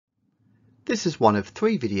This is one of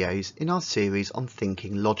 3 videos in our series on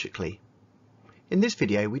thinking logically. In this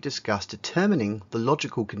video we discuss determining the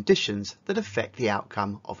logical conditions that affect the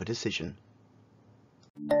outcome of a decision.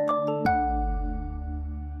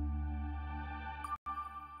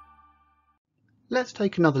 Let's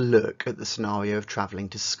take another look at the scenario of travelling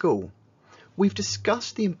to school. We've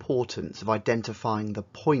discussed the importance of identifying the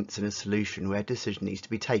points in a solution where a decision needs to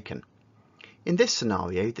be taken. In this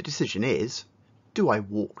scenario, the decision is, do I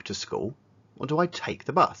walk to school or do I take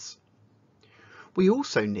the bus? We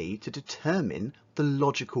also need to determine the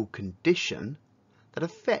logical condition that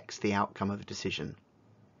affects the outcome of a decision.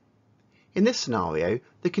 In this scenario,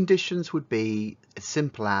 the conditions would be as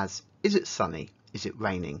simple as, is it sunny, is it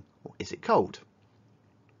raining, or is it cold?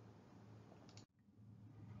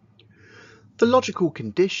 The logical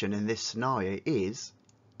condition in this scenario is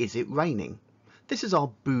it raining? This is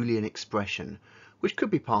our Boolean expression, which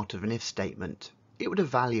could be part of an if statement. It would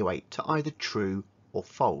evaluate to either true or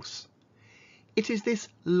false. It is this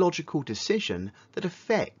logical decision that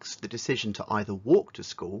affects the decision to either walk to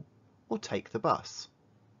school or take the bus.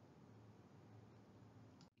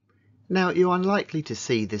 Now, you're unlikely to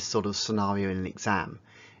see this sort of scenario in an exam.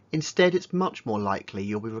 Instead, it's much more likely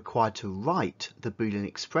you'll be required to write the Boolean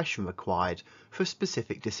expression required for a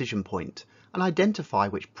specific decision point and identify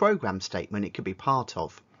which program statement it could be part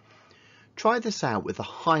of. Try this out with the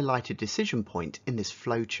highlighted decision point in this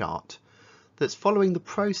flowchart that's following the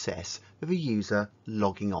process of a user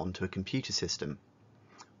logging on to a computer system.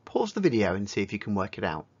 Pause the video and see if you can work it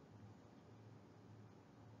out.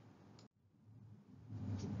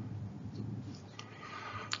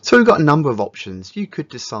 So we've got a number of options. You could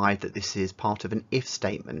decide that this is part of an if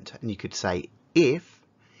statement, and you could say if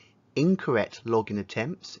incorrect login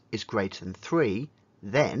attempts is greater than 3,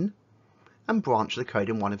 then, and branch the code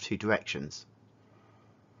in one of 2 directions.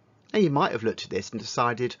 Now you might have looked at this and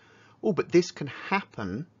decided, oh, but this can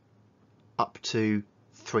happen up to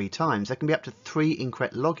 3 times. There can be up to 3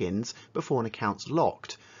 incorrect logins before an account's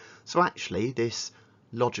locked. So actually this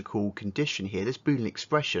logical condition here, this Boolean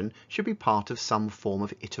expression, should be part of some form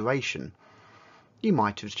of iteration. You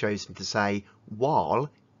might have chosen to say while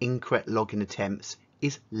incorrect login attempts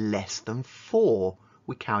is less than 4,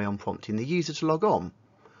 we carry on prompting the user to log on.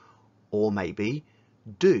 Or maybe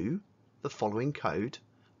do the following code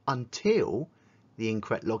until the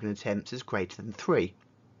incorrect login attempts is greater than 3.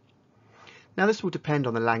 Now this will depend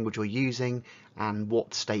on the language you're using and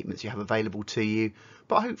what statements you have available to you,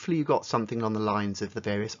 but hopefully you got something on the lines of the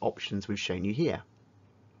various options we've shown you here.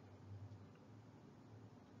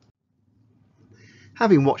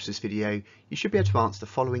 Having watched this video, you should be able to answer the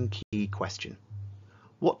following key question.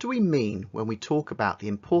 What do we mean when we talk about the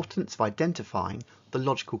importance of identifying the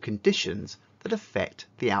logical conditions that affect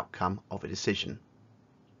the outcome of a decision?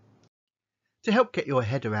 To help get your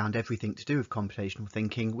head around everything to do with computational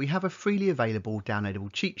thinking, we have a freely available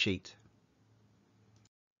downloadable cheat sheet.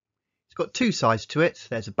 It's got 2 sides to it.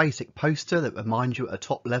 There's a basic poster that reminds you at the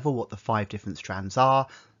top level what the 5 different strands are,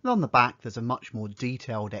 and on the back there's a much more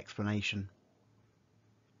detailed explanation.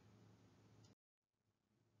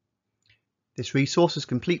 This resource is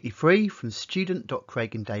completely free from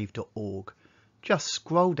student.craiganddave.org. Just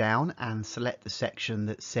scroll down and select the section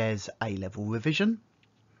that says A Level Revision.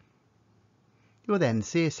 You'll then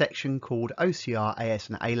see a section called OCR AS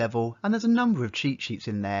and A Level, and there's a number of cheat sheets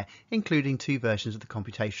in there, including 2 versions of the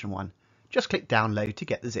computational one. Just click download to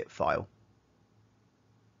get the zip file.